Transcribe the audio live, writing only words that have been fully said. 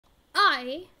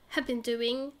I have been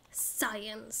doing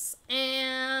science,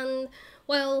 and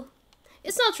well,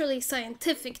 it's not really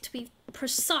scientific to be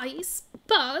precise,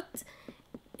 but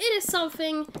it is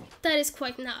something that is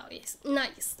quite nice.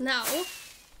 Nice,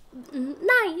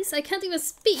 I can't even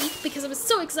speak because I'm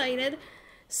so excited.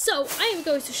 So I am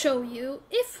going to show you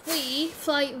if we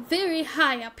fly very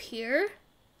high up here.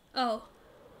 Oh.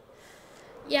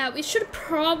 Yeah, we should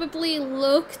probably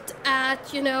looked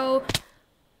at, you know,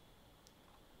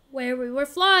 where we were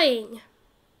flying.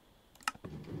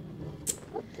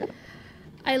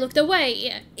 I looked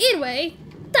away. Anyway,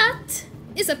 that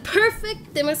is a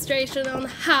perfect demonstration on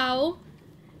how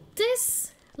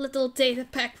this little data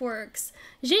pack works.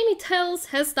 Jamie Tells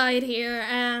has died here,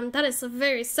 and that is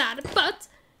very sad, but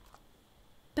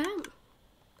bam!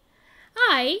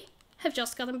 I have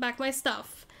just gotten back my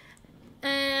stuff,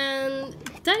 and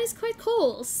that is quite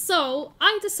cool. So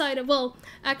I decided, well,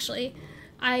 actually,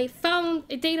 I found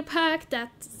a data pack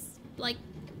that like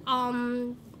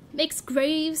makes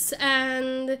graves,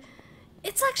 and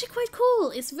it's actually quite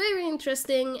cool. It's very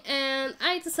interesting, and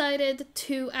I decided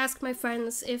to ask my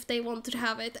friends if they wanted to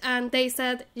have it, and they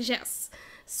said yes.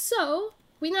 So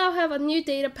we now have a new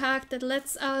data pack that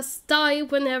lets us die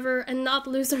whenever and not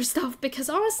lose our stuff, because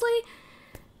honestly,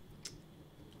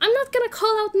 I'm not gonna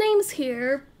call out names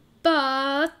here,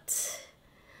 but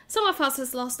some of us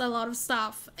has lost a lot of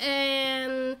stuff,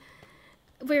 and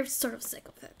we're sort of sick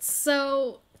of it.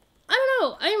 So I don't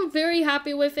know, I am very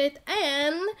happy with it,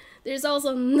 and there's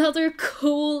also another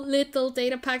cool little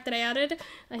data pack that I added.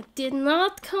 I did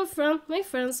not confront my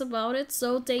friends about it,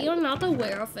 so they are not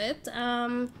aware of it.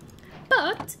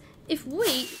 But if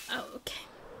we... Oh, okay.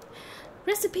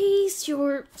 Recipes,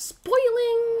 you're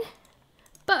spoiling.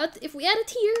 But if we add it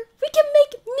here, we can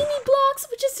make mini blocks,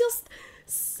 which is just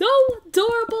so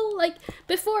adorable. Like,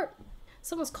 before...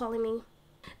 Someone's calling me.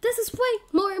 This is way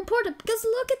more important, because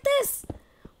look at this!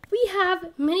 We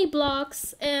have mini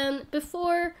blocks, and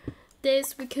before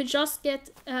this we could just get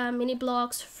mini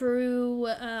blocks through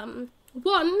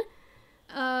one,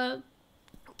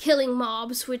 killing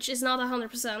mobs, which is not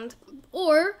 100%,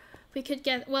 or we could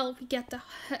get, well, we get the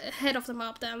head of the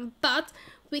mob then, but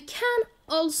we can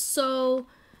also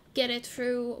get it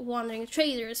through wandering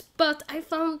traders. But I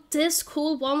found this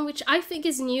cool one, which I think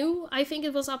is new. I think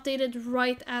it was updated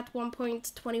right at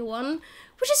 1.21,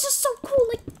 which is just so cool.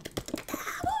 Like,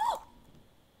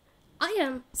 I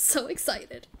am so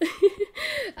excited.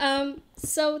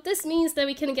 So this means that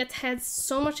we can get heads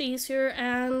so much easier,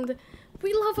 and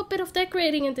we love a bit of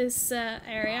decorating in this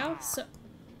area. So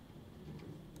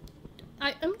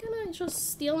I'm gonna just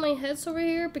steal my heads over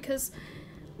here, because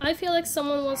I feel like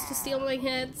someone wants to steal my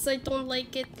heads. I don't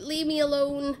like it. Leave me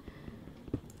alone.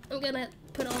 I'm gonna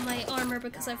put on my armor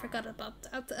because I forgot about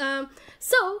that.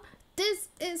 So this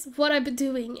is what I've been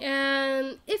doing,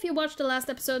 and if you watched the last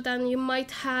episode, then you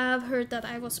might have heard that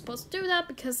I was supposed to do that,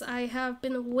 because I have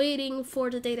been waiting for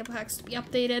the data packs to be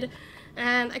updated,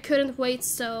 and I couldn't wait,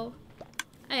 so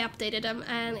I updated them,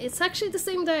 and it's actually the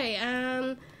same day,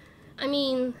 and I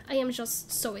mean, I am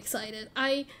just so excited.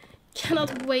 I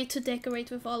cannot wait to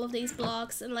decorate with all of these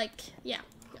blocks, and like, yeah.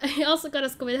 I also got a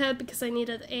squid head because I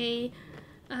needed a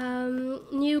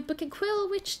new book and quill,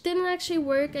 which didn't actually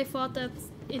work. I thought that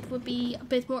it would be a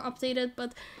bit more updated,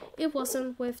 but it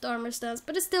wasn't with the armor stance,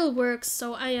 but it still works,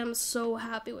 so I am so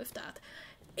happy with that.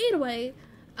 Anyway,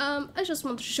 I just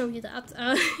wanted to show you that.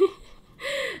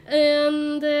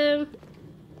 And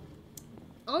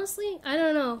honestly, I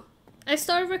don't know. I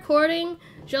started recording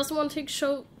just wanting to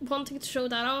show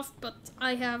that off, but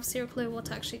I have zero clue what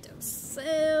to actually do.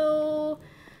 So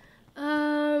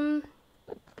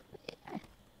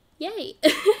yay.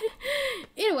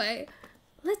 Anyway,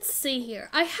 let's see here.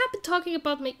 I have been talking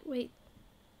about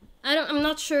I'm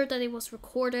not sure that it was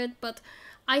recorded, but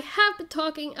I have been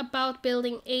talking about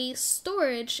building a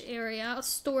storage area,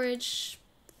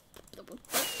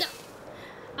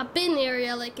 a bin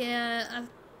area, like a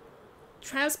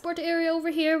transport area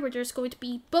over here, where there's going to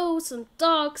be boats and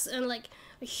docks and like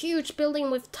a huge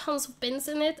building with tons of bins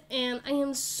in it, and I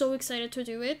am so excited to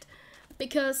do it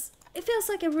because it feels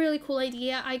like a really cool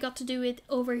idea. I got to do it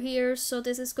over here, so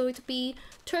this is going to be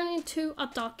turned into a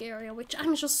dock area, which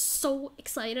I'm just so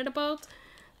excited about.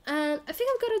 And I think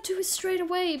I'm gonna do it straight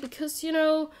away because, you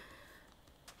know,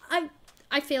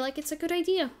 I feel like it's a good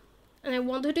idea and I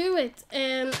want to do it.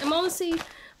 And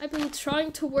I've been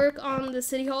trying to work on the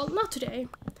city hall, not today,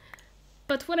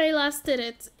 but when I last did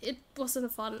it, it wasn't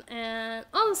fun, and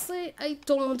honestly I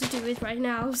don't want to do it right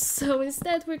now, so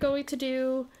instead we're going to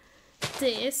do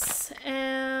this,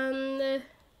 and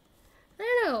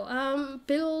I don't know,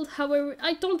 build however.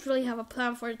 I don't really have a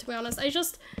plan for it, to be honest. I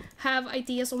just have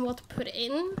ideas on what to put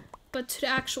in, but to the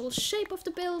actual shape of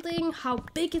the building, how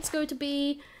big it's going to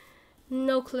be,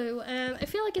 no clue. And I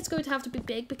feel like it's going to have to be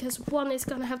big because 1 is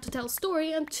gonna have to tell a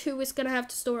story and 2 is gonna have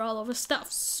to store all of the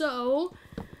stuff. So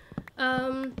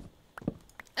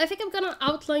I think I'm gonna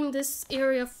outline this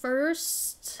area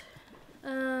first.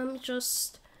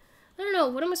 Just, I don't know,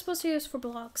 what am I supposed to use for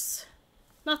blocks?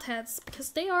 Not heads, because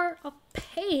they are a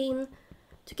pain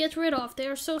to get rid of. They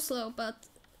are so slow, but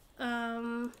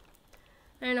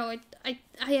I don't know, I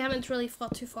haven't really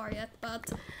thought too far yet,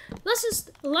 but let's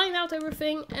just line out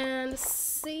everything and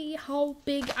see how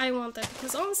big I want it,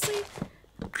 because honestly,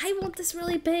 I want this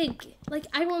really big. Like,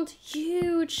 I want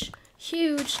huge,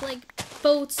 like,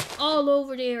 boats all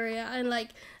over the area, and like,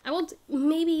 I want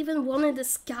maybe even one in the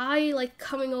sky, like,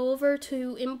 coming over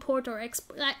to import or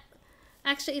export.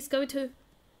 Actually, it's going to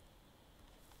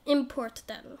import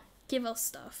them, give us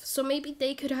stuff. So maybe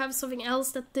they could have something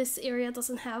else that this area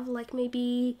doesn't have, like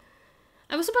maybe,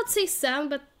 I was about to say sand,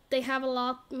 but they have a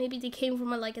lot. Maybe they came from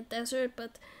like a desert,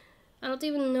 but I don't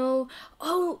even know.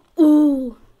 Oh,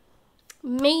 ooh,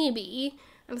 maybe,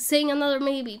 I'm saying another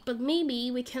maybe, but maybe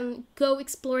we can go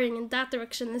exploring in that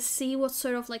direction and see what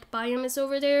sort of like biome is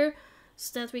over there,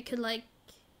 so that we could like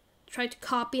try to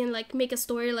copy and like make a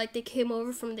story like they came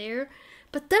over from there.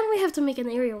 But then we have to make an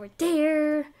area over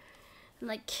there,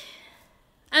 like,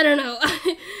 I don't know.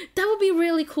 That would be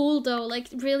really cool though, like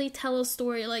really tell a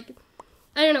story. Like,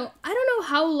 I don't know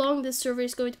how long this server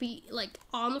is going to be like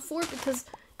on for, because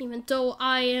even though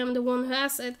I am the one who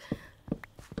has it,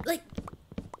 like,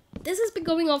 this has been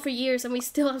going on for years and we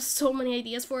still have so many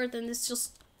ideas for it and it's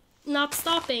just not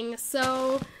stopping.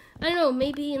 So I don't know,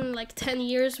 maybe in like 10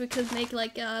 years we could make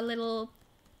like a little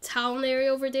town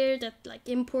area over there that like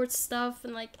imports stuff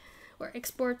and like, or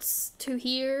exports to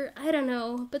here. I don't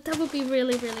know, but that would be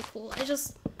really cool.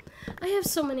 I have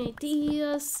so many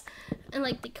ideas and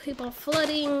like they keep on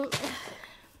flooding.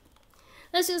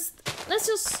 Let's just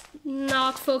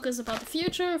not focus about the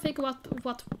future and think about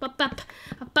what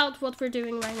we're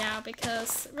doing right now,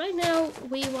 because right now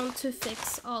we want to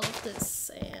fix all of this,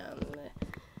 and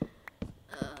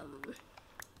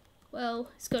well,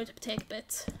 it's going to take a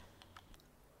bit.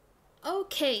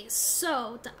 Okay,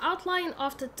 so the outline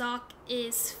of the dock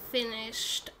is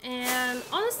finished, and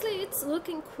honestly it's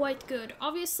looking quite good.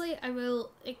 Obviously I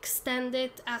will extend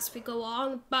it as we go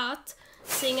on, but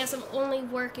seeing as I'm only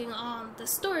working on the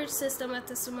storage system at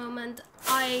this moment,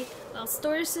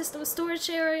 storage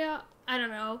area, I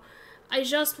don't know. I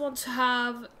just want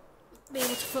to be able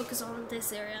to focus on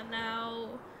this area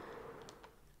now.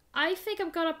 I think I'm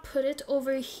gonna put it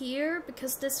over here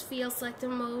because this feels like the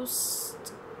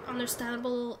most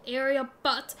understandable area,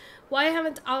 but why I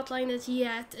haven't outlined it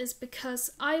yet is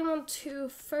because I want to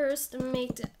first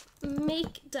make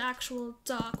the actual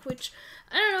dock, which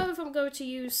I don't know if I'm going to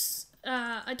use.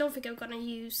 I don't think I'm gonna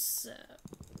use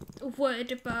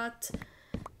wood, but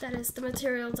that is the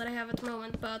material that I have at the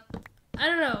moment. But I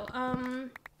don't know.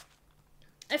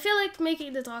 I feel like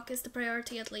making the dock is the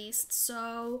priority at least.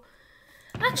 So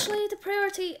actually, the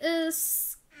priority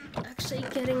is actually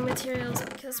getting materials,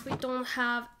 because we don't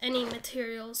have any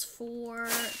materials for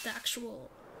the actual,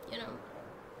 you know,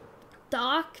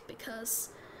 dock, because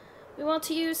we want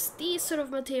to use these sort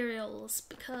of materials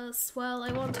because, well,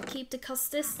 I want to keep the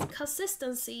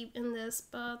consistency in this,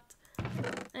 but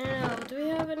I don't know, do we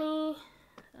have any,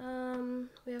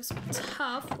 we have some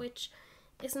tuff, which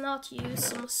is not used,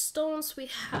 some stones we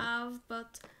have,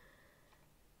 but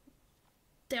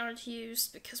they aren't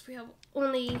used because we have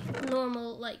only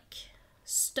normal, like,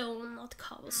 stone, not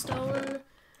cobblestone.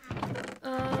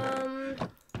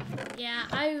 Yeah,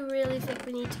 I really think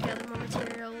we need to gather more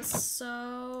materials,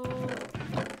 so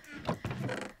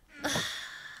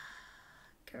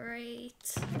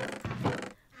great.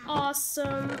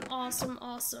 Awesome.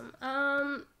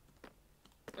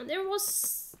 There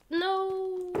was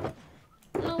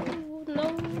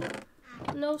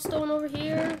no stone over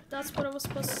here. That's what I was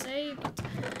supposed to say, but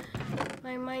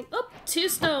my mind. Oh, 2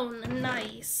 stone.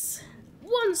 Nice.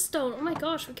 1 stone. Oh my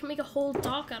gosh, we can make a whole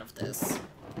dock out of this.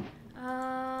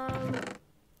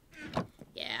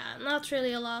 Yeah, not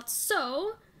really a lot.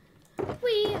 So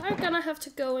we are gonna have to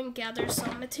go and gather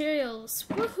some materials.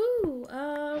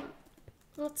 Woohoo!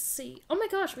 Let's see. Oh my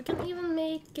gosh, we can even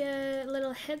make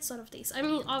little heads out of these. I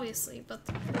mean, obviously, but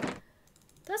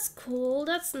that's cool.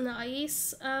 That's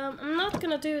nice. I'm not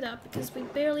gonna do that because we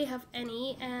barely have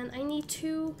any, and I need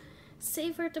to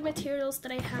savor the materials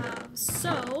that I have.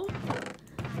 So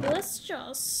let's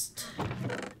just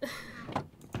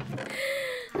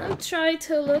I'm trying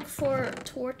to look for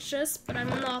torches, but I'm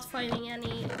not finding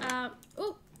any.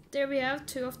 Oh, there we have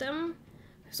 2 of them.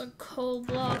 some coal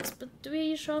blocks, but do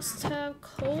we just have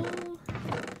coal?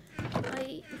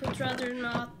 I would rather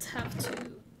not have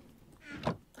to.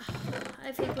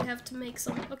 I think we have to make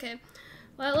some. Okay,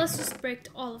 well, let's just break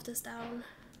all of this down.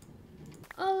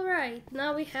 Alright,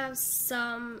 now we have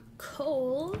some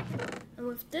coal, and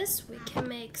with this we can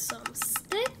make some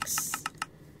sticks,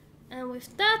 and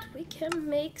with that we can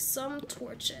make some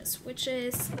torches, which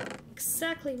is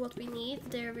exactly what we need.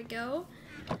 There we go.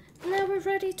 Now we're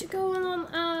ready to go on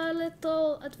a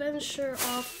little adventure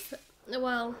of,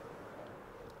 well,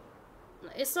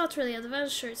 it's not really an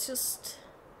adventure, it's just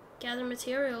gather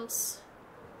materials.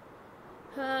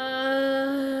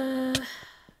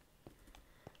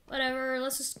 Whatever,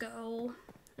 let's just go.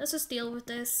 Let's just deal with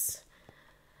this.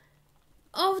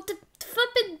 Oh, the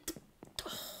flippin'...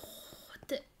 Oh,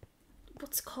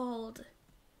 what's it called?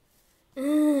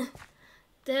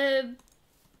 The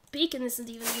beacon isn't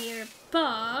even here,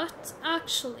 but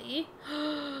actually,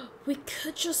 we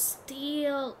could just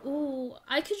steal... Ooh,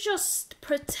 I could just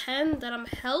pretend that I'm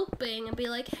helping and be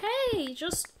like, hey,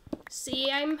 just...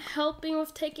 See, I'm helping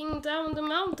with taking down the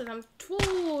mountain. I'm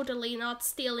totally not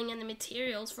stealing any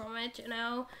materials from it, you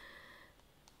know.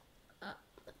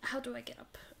 How do I get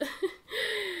up?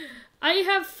 I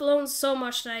have flown so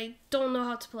much that I don't know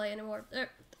how to play anymore.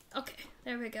 Okay,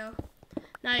 there we go.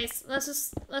 Nice. Let's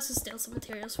just steal some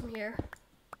materials from here.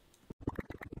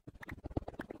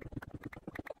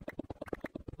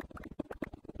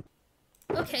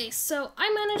 Okay, so I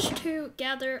managed to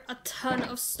gather a ton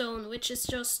of stone, which is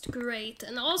just great.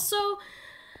 And also,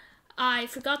 I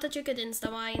forgot that you could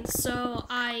insta-mine, so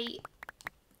I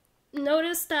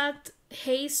noticed that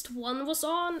haste 1 was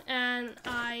on, and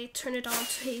I turned it on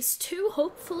to haste 2.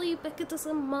 Hopefully Becca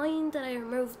doesn't mind that I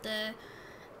removed the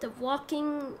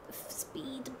walking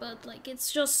speed, but like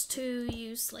it's just to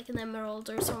use like an emerald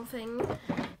or something.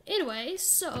 Anyway,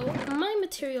 so my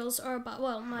materials are about,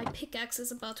 well, my pickaxe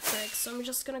is about to break, so I'm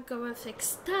just gonna go and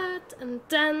fix that, and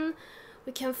then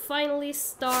we can finally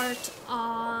start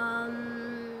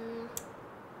on,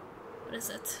 what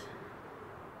is it?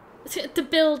 The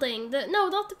building, no,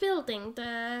 not the building,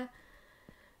 the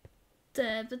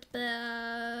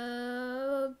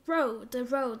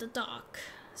road, the dock.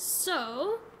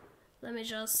 So, let me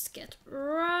just get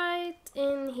right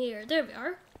in here. There we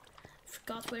are.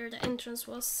 Forgot where the entrance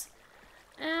was.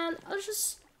 And I'll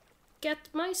just get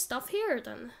my stuff here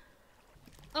then.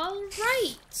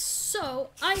 Alright, so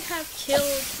I have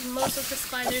killed most of the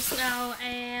spiders now,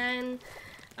 and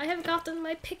I have gotten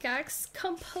my pickaxe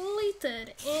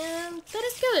completed, and that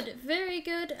is good, very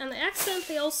good. And I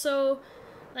accidentally also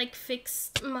like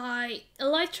fixed my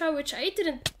elytra, which I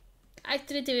didn't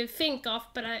even think of,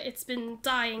 but it's been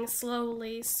dying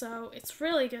slowly, so it's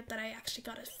really good that I actually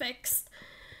got it fixed.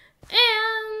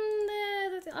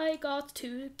 And I got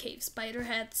 2 cave spider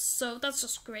heads, so that's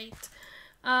just great.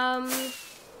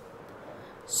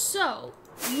 So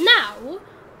now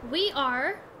we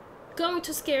are going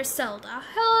to scare Zelda.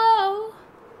 Hello!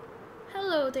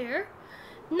 Hello there.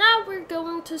 Now we're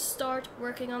going to start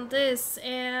working on this,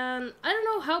 and I don't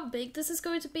know how big this is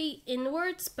going to be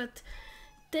inwards, but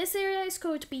this area is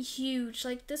going to be huge.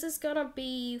 Like, this is gonna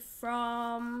be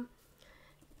from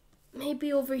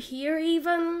maybe over here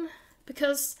even,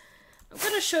 because I'm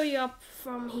gonna show you up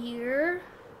from here.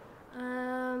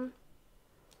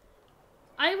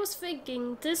 I was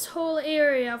thinking this whole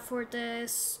area for the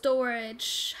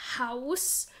storage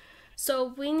house,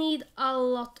 so we need a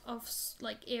lot of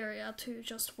like area to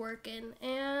just work in.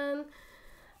 And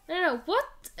I don't know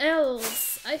what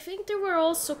else. I think there were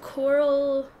also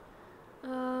coral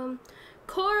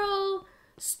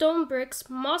stone bricks,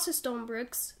 mossy stone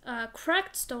bricks,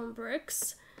 cracked stone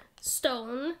bricks,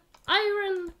 stone,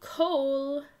 iron,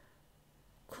 coal,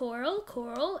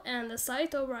 coral, and the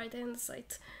site. Oh, right, and the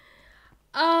site.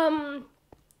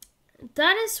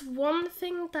 That is one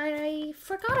thing that I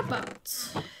forgot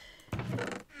about.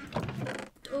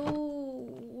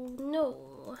 Oh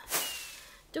no.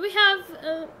 Do we have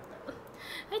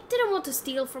I didn't want to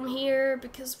steal from here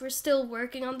because we're still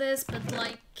working on this, but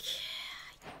like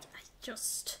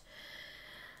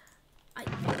I'm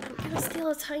gonna steal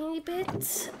a tiny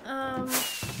bit.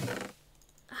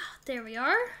 There we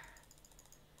are.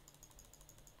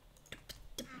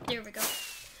 There we go.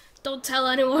 Don't tell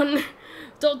anyone.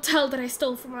 Don't tell that I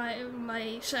stole from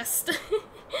my chest.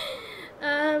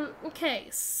 Okay,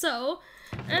 so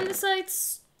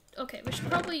andesite. Okay, we should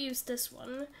probably use this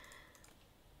one.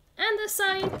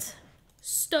 Andesite,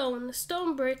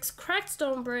 stone bricks, cracked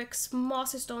stone bricks,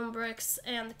 mossy stone bricks,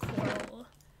 and coral.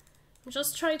 I'm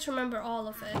just trying to remember all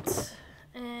of it.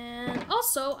 And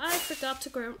also, I forgot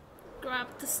to grab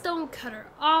the stone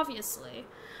cutter, obviously.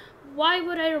 Why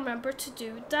would I remember to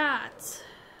do that?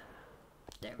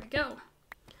 There we go.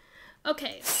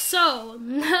 Okay, so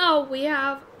now we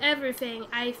have everything,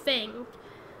 I think.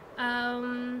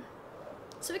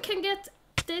 So we can get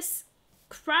this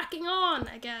cracking on,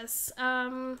 I guess.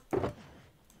 I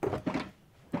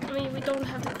mean, we don't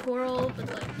have the coral, but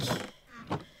like...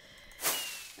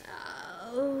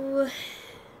 Oh,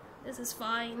 this is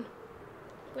fine.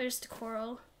 Where's the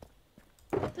coral?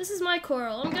 This is my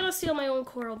coral. I'm gonna steal my own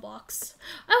coral box.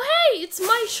 Oh hey, it's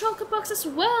my chocolate box as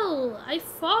well. I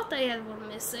thought I had one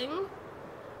missing.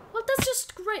 Well, that's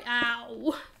just great.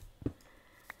 Ow.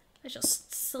 I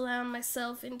just slammed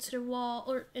myself into the wall,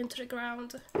 or into the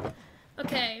ground.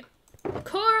 Okay.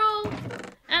 Coral,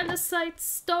 andesite,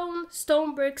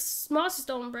 stone bricks, mossy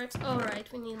stone bricks.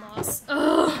 Alright, we need moss.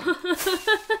 Oh.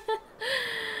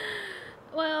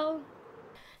 Well,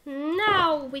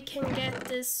 now we can get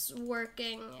this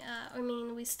working. I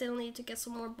mean, we still need to get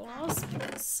some more moss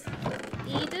because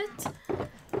we need it.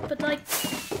 But like,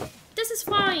 this is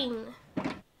fine.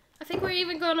 I think we're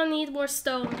even gonna need more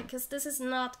stone because this is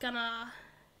not gonna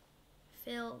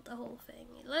fill the whole thing.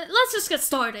 Let's just get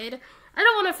started. I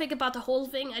don't want to think about the whole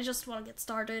thing, I just want to get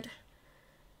started.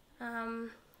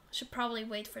 Should probably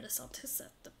wait for the sun to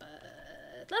set,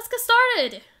 but let's get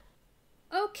started!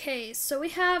 Okay, so we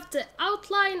have the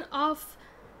outline of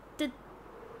the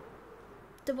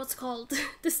what's called,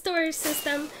 the storage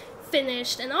system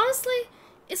finished, and honestly,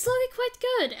 it's looking quite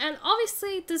good. And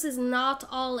obviously, this is not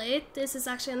all it. This is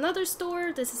actually another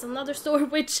store, this is another store,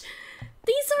 which,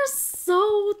 these are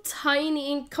so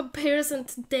tiny in comparison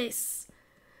to this.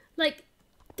 Like,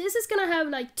 this is gonna have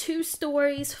like 2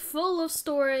 stories full of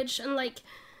storage, and like,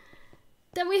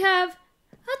 then we have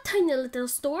a tiny little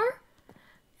store,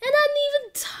 and an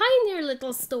even tinier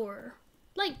little store.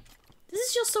 Like, this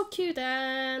is just so cute,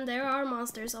 and there are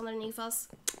monsters underneath us.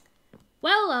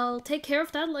 Well, I'll take care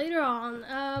of that later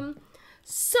on.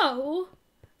 So,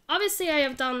 obviously I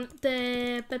have done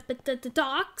the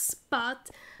docks, but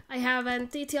I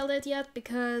haven't detailed it yet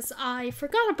because I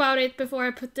forgot about it before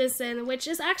I put this in, which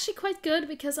is actually quite good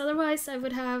because otherwise I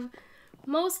would have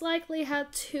most likely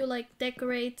had to like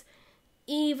decorate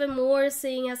even more,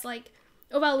 seeing as like,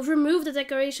 oh well, remove the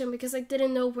decoration because I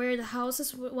didn't know where the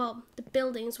houses, well, the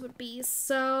buildings would be.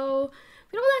 So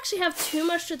we don't actually have too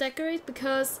much to decorate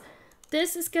because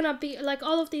this is gonna be, like,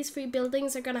 all of these 3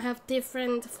 buildings are gonna have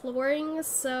different flooring,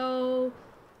 so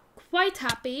quite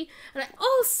happy. And I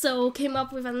also came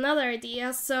up with another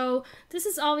idea, so this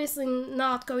is obviously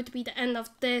not going to be the end of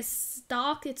this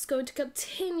dock. It's going to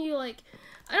continue, like,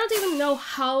 I don't even know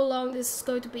how long this is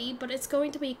going to be, but it's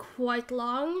going to be quite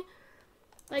long.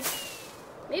 Like,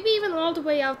 maybe even all the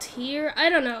way out here, I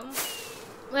don't know.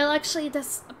 Well, actually,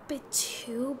 that's a bit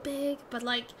too big, but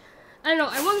like, I don't know,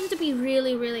 I wanted it to be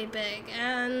really, really big,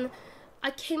 and I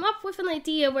came up with an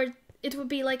idea where it would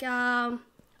be like a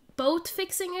boat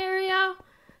fixing area.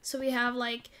 So we have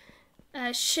like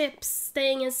ships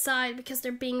staying inside because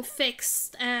they're being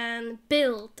fixed and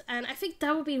built, and I think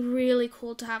that would be really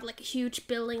cool to have like a huge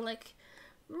building like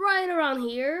right around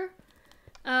here.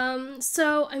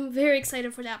 So I'm very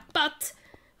excited for that, but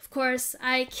of course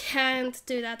I can't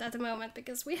do that at the moment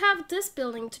because we have this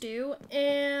building to do,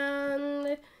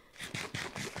 and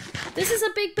this is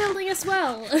a big building as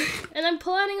well. And I'm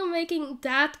planning on making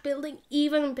that building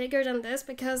even bigger than this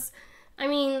because, I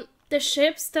mean, the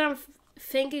ships that I'm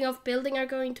thinking of building are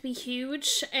going to be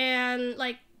huge, and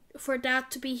like, for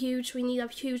that to be huge we need a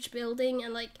huge building,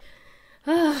 and like,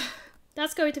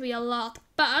 that's going to be a lot,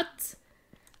 but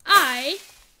I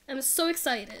am so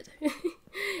excited.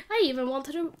 I even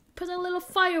wanted to put a little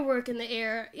firework in the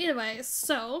air. Anyway,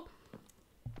 so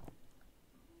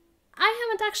I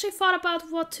haven't actually thought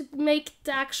about what to make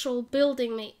the actual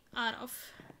building made out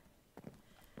of.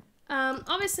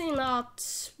 Obviously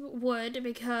not wood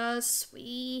because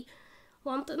we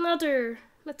want another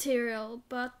material,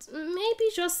 but maybe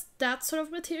just that sort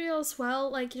of material as well,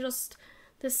 like just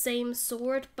the same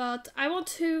sort. But I want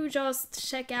to just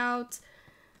check out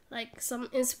like some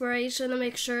inspiration and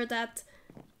make sure that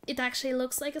it actually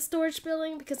looks like a storage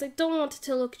building, because I don't want it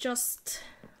to look just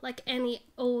like any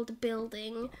old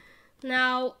building.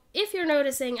 Now, if you're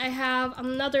noticing, I have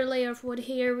another layer of wood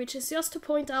here, which is just to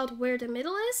point out where the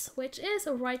middle is, which is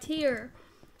right here.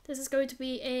 This is going to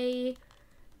be a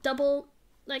double,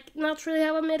 like, not really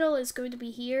have a middle, it's going to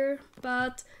be here,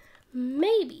 but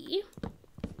maybe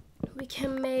we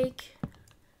can make,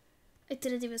 I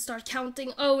didn't even start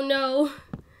counting, oh no.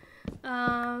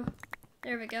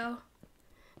 There we go.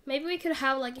 Maybe we could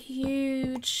have like a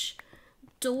huge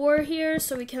door here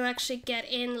so we can actually get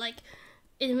in. Like,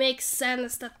 it makes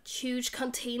sense that huge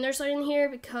containers are in here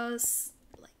because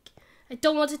like I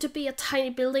don't want it to be a tiny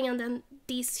building and then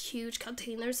these huge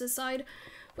containers inside,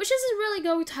 which isn't really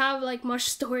going to have like much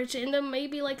storage in them.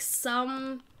 Maybe like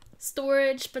some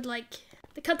storage, but like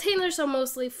the containers are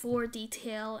mostly for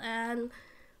detail. And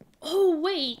oh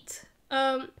wait,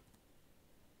 did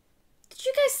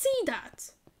you guys see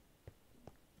that?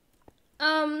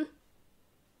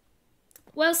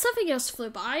 Well, something just flew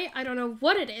by. I don't know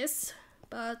what it is,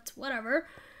 but whatever.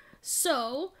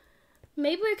 So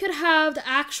maybe we could have the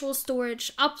actual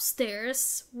storage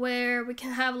upstairs, where we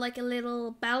can have like a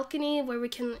little balcony where we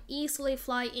can easily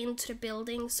fly into the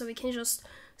building, so we can just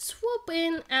swoop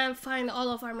in and find all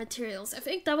of our materials. I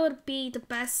think that would be the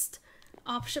best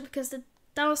option, because the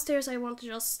downstairs I want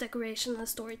just decoration and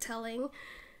storytelling.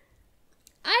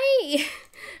 I'm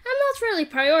not really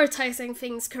prioritizing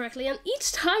things correctly, and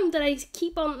each time that I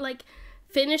keep on like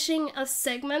finishing a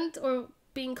segment or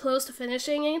being close to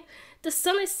finishing it, the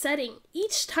sun is setting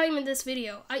each time in this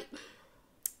video. I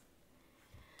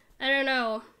don't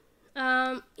know.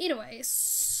 Either way,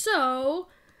 so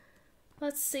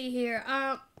let's see here.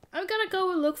 I'm gonna go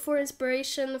look for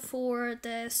inspiration for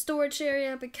the storage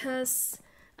area, because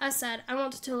as I said, I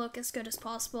want it to look as good as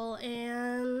possible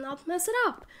and not mess it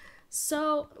up.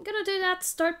 So I'm gonna do that,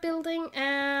 start building,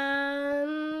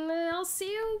 and I'll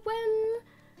see you when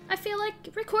I feel like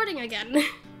recording again.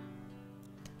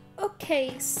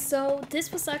 Okay, so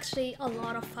this was actually a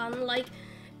lot of fun. Like,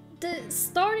 the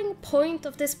starting point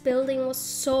of this building was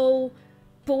so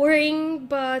boring,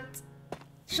 but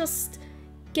just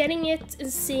getting it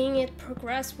and seeing it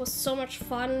progress was so much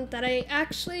fun that I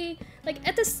actually, like,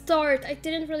 at the start I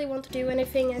didn't really want to do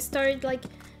anything. I started like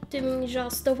doing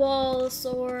just the walls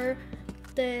or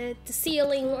the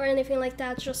ceiling or anything like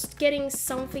that, just getting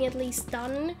something at least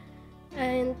done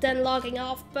and then logging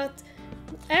off. But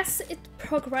as it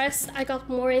progressed, I got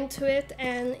more into it,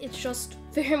 and it just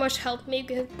very much helped me,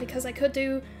 because I could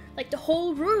do like the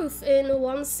whole roof in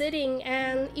one sitting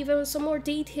and even some more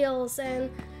details, and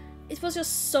it was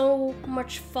just so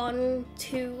much fun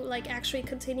to like actually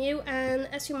continue. And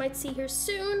as you might see here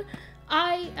soon,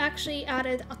 I actually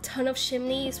added a ton of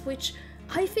chimneys, which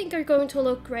I think are going to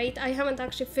look great. I haven't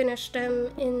actually finished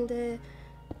them in the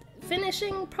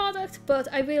finishing product, but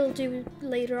I will do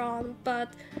later on.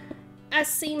 But as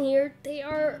seen here, they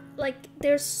are like,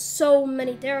 there's so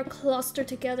many, they are clustered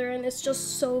together, and it's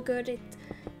just so good. It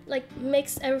like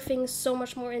makes everything so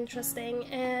much more interesting,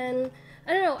 and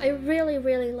I don't know, I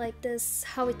really like this,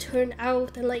 how it turned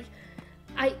out, and like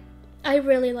I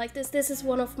really like this. This is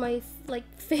one of my like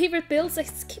favorite builds. I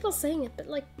keep on saying it, but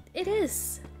like it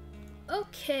is.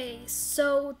 Okay,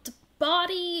 so the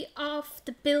body of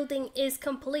the building is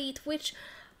complete, which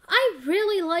I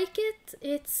really like it.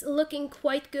 It's looking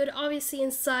quite good. Obviously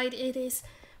inside it is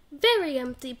very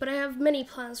empty, but I have many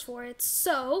plans for it.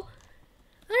 So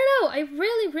I don't know, I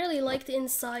really like the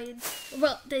inside.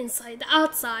 Well, the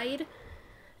outside.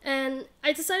 And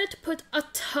I decided to put a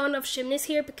ton of chimneys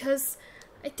here, because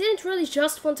I didn't really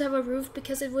just want to have a roof,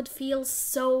 because it would feel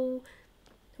so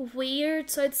weird.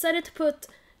 So I decided to put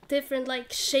different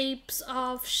like shapes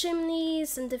of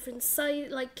chimneys and different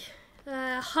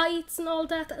heights and all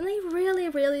that, and I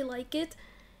really like it.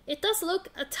 It does look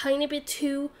a tiny bit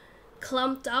too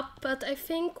clumped up, but I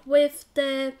think with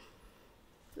the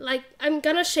like, I'm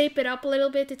gonna shape it up a little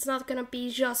bit. It's not gonna be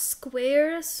just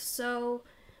squares, so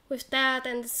with that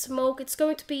and the smoke, it's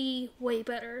going to be way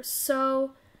better.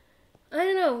 So I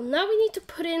don't know, now we need to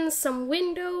put in some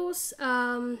windows,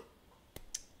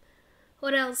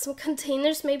 what else, some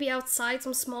containers maybe outside,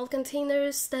 some small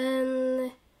containers,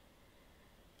 then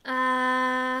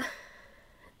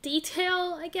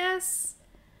detail, I guess.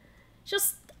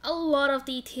 Just a lot of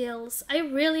details. I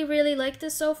really like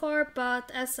this so far,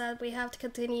 but as said, we have to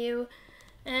continue,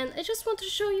 and I just want to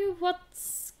show you what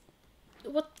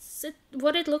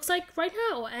it looks like right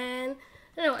now. And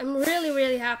I know, I'm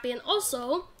really happy. And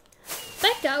also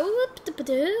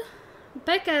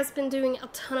Becca has been doing a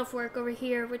ton of work over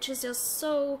here, which is just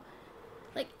so,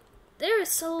 like, there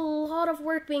is a lot of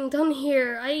work being done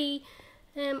here. I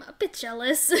am a bit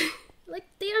jealous. Like,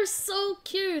 they are so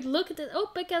cute. Look at it. Oh,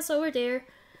 Becca's over there.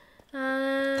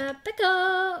 Becca!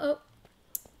 Oh.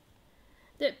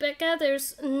 Becca,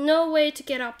 there's no way to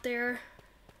get up there.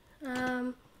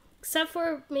 Except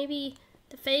for maybe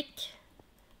the fake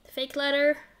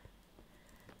ladder.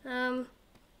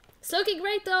 It's looking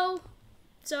great though.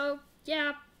 So,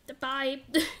 yeah, bye.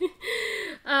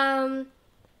 I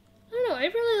don't know, I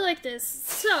really like this.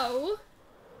 So,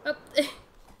 oh,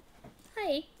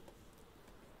 hi.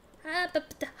 Hi.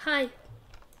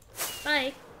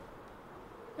 Bye.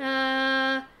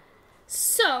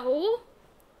 So,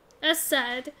 as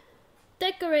said,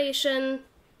 decoration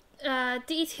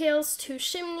details to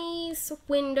chimneys,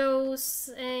 windows,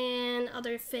 and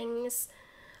other things.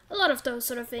 A lot of those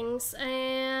sort of things,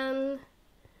 and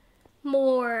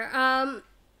more.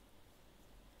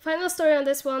 Final story on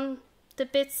this one. The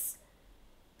bits.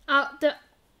 The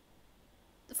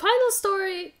final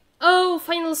story. Oh,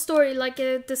 final story, like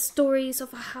the stories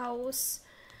of a house.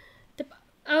 The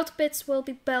out bits will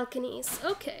be balconies.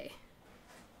 Okay.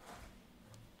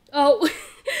 Oh,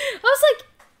 I was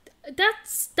like,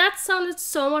 that sounded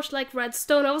so much like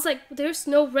redstone. I was like, there's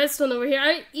no redstone over here.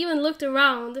 I even looked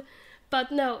around,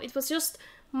 but no, it was just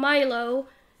Milo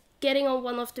getting on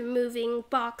one of the moving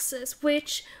boxes,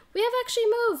 which we have actually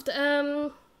moved.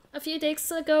 A few days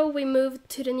ago we moved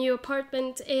to the new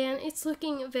apartment and it's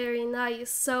looking very nice.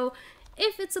 So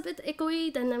if it's a bit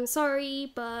echoey, then I'm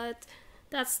sorry, but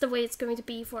that's the way it's going to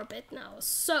be for a bit now.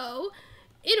 So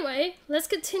anyway, let's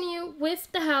continue with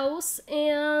the house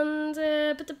and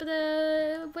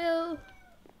well,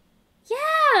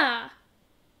 yeah.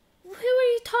 Who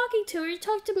are you talking to? Are you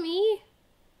talking to me?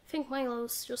 I think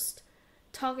Milo's just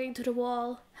talking to the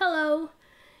wall. Hello.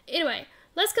 Anyway,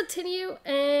 let's continue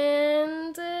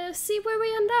and see where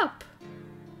we end up.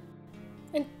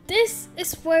 And this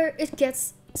is where it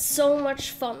gets so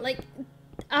much fun. Like,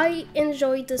 I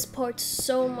enjoyed this part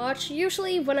so much.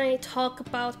 Usually when I talk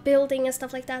about building and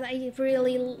stuff like that, I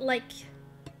really like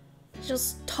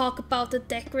just talk about the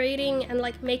decorating and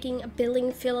like making a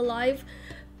building feel alive.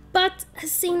 But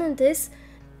as seen in this,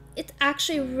 it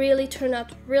actually really turned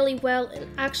out really well and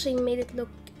actually made it look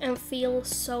and feel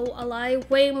so alive,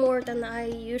 way more than I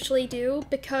usually do,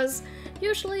 because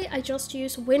usually I just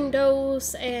use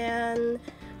windows and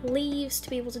leaves to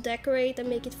be able to decorate and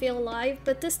make it feel alive,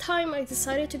 but this time I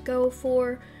decided to go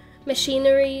for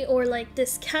machinery, or like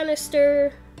this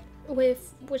canister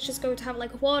which is going to have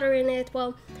like water in it.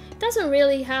 Well, it doesn't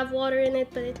really have water in it,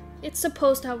 but it's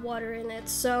supposed to have water in it,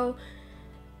 so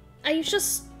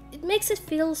it makes it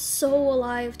feel so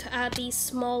alive to add these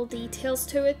small details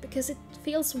to it, because it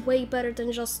feels way better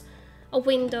than just a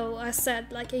window, as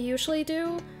said, like I usually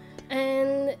do,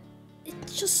 and it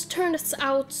just turns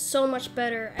out so much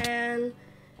better and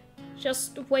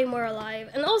just way more alive.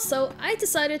 And also, I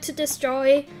decided to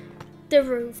destroy the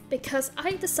roof because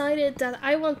I decided that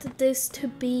I wanted this to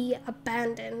be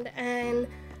abandoned, and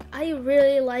I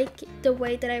really like the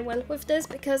way that I went with this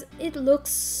because it looks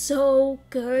so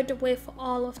good with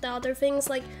all of the other things.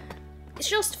 Like, it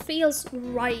just feels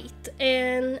right,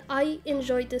 and I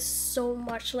enjoyed this so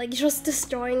much, like just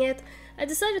destroying it. I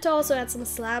decided to also add some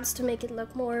slabs to make it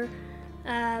look more,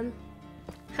 have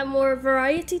more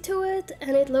variety to it,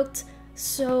 and it looked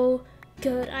so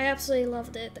good. I absolutely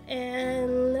loved it.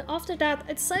 And after that,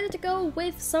 I decided to go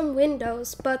with some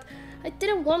windows, but I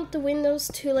didn't want the windows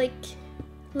to like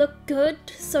look good,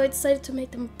 so I decided to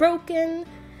make them broken,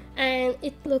 and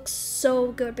it looks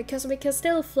so good because we can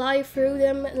still fly through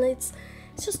them, and it's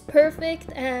just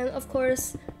perfect. And of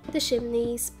course the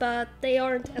chimneys, but they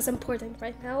aren't as important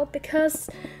right now because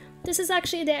this is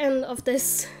actually the end of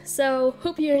this. So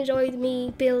hope you enjoyed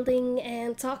me building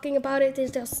and talking about it.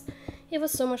 It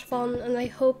was so much fun, and I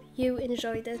hope you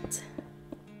enjoyed it.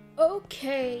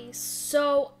 Okay,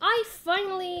 so I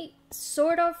finally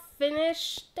sort of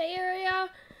finished the area.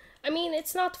 I mean,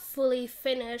 it's not fully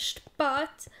finished,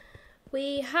 but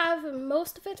we have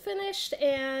most of it finished,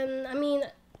 and I mean,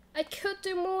 I could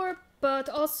do more, but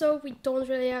also we don't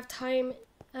really have time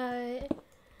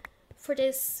for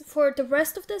the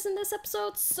rest of this in this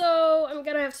episode, so I'm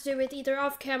gonna have to do it either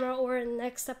off camera or in the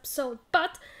next episode.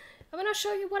 But I'm gonna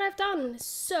show you what I've done.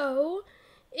 So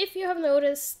if you have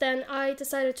noticed, then I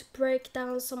decided to break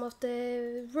down some of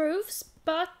the roofs,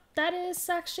 but that is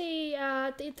actually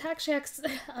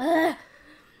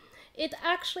it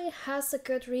actually has a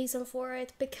good reason for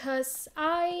it, because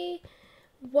I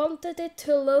wanted it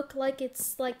to look like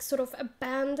it's like sort of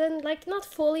abandoned, like not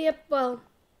fully well,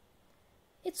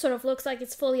 it sort of looks like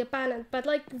it's fully abandoned, but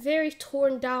like very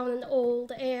torn down and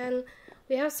old. And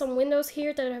we have some windows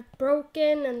here that are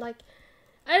broken, and like,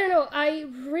 I don't know, I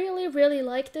really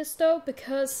like this though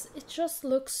because it just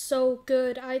looks so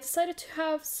good. I decided to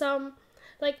have some,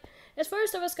 like, at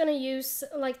first I was gonna use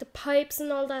like the pipes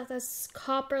and all that as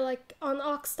copper, like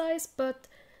unoxidized, but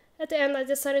at the end I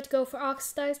decided to go for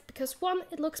oxidized because one,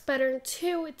 it looks better, and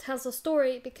two, it tells a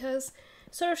story, because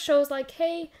it sort of shows like,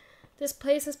 hey, this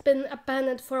place has been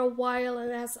abandoned for a while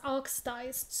and has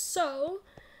oxidized. So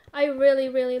I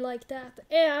really like that.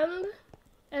 And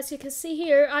as you can see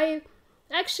here, I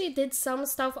actually did some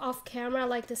stuff off camera,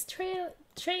 like this train,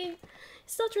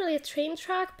 it's not really a train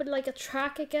track, but like a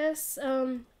track, I guess,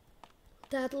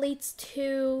 that leads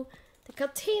to the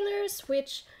containers,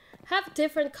 which have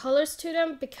different colors to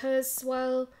them because,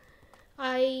 well,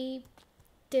 I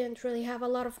didn't really have a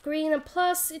lot of green, and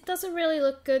plus it doesn't really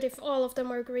look good if all of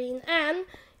them are green. And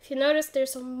if you notice,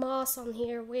 there's some moss on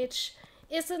here, which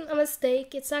isn't a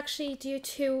mistake. It's actually due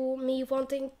to me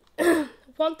wanting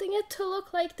wanting it to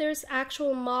look like there's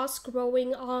actual moss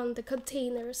growing on the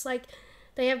containers, like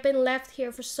they have been left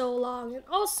here for so long. And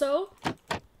also,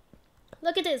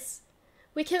 look at this.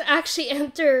 We can actually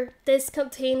enter this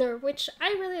container, which I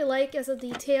really like as a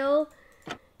detail.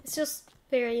 It's just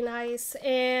very nice.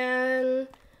 And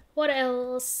what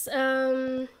else?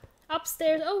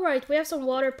 Upstairs, oh right, we have some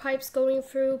water pipes going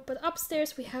through, but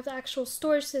upstairs we have the actual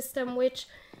storage system, which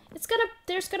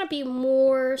there's gonna be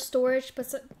more storage,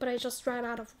 but I just ran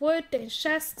out of wood and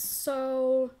chests,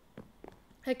 so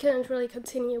I couldn't really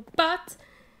continue. But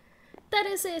that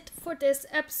is it for this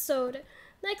episode.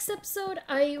 Next episode,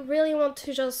 I really want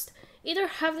to just either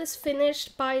have this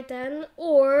finished by then,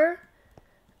 or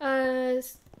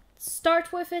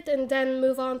start with it and then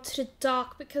move on to the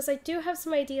dock, because I do have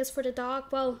some ideas for the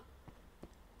dock. Well,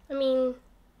 I mean,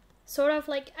 sort of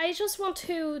like, I just want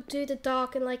to do the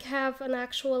dock and like have an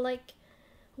actual like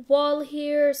wall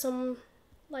here, some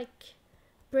like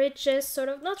bridges, sort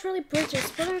of, not really bridges,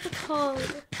 what are they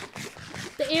called?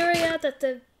 The area that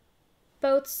the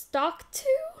boats dock to?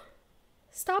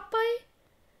 Stop by?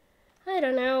 I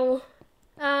don't know.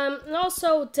 And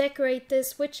also decorate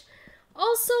this, which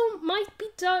also might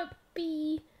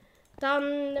be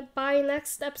done by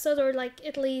next episode, or like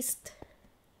at least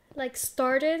like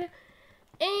started.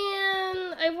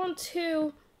 And I want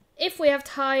to, if we have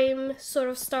time, sort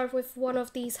of start with one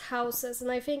of these houses.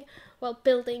 And I think, well,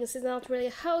 buildings is not really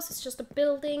a house, it's just a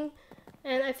building.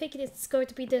 And I think it's going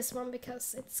to be this one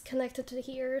because it's connected to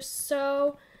here.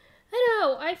 So, I don't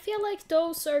know, I feel like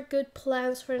those are good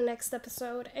plans for the next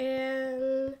episode.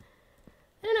 And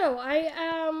I don't know,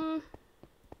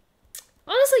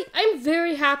 honestly, I'm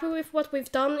very happy with what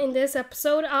we've done in this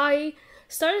episode. I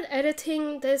started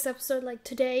editing this episode like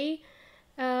today.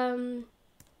 And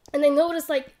I noticed,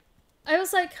 like, I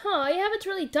was like, I haven't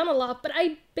really done a lot, but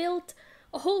I built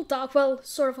a whole dock, well,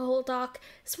 sort of a whole dock,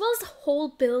 as well as the whole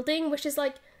building, which is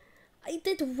like, I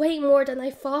did way more than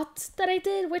I thought that I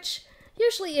did, which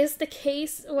usually is the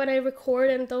case when I record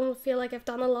and don't feel like I've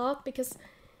done a lot, because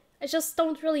I just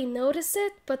don't really notice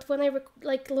it. But when I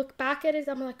like look back at it,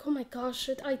 I'm like, oh my gosh,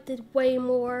 I did way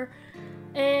more.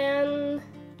 And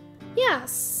yeah,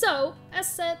 so as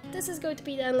said, this is going to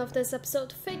be the end of this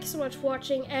episode. Thank you so much for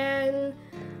watching, and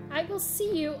I will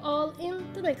see you all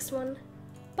in the next one.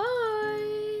 Bye!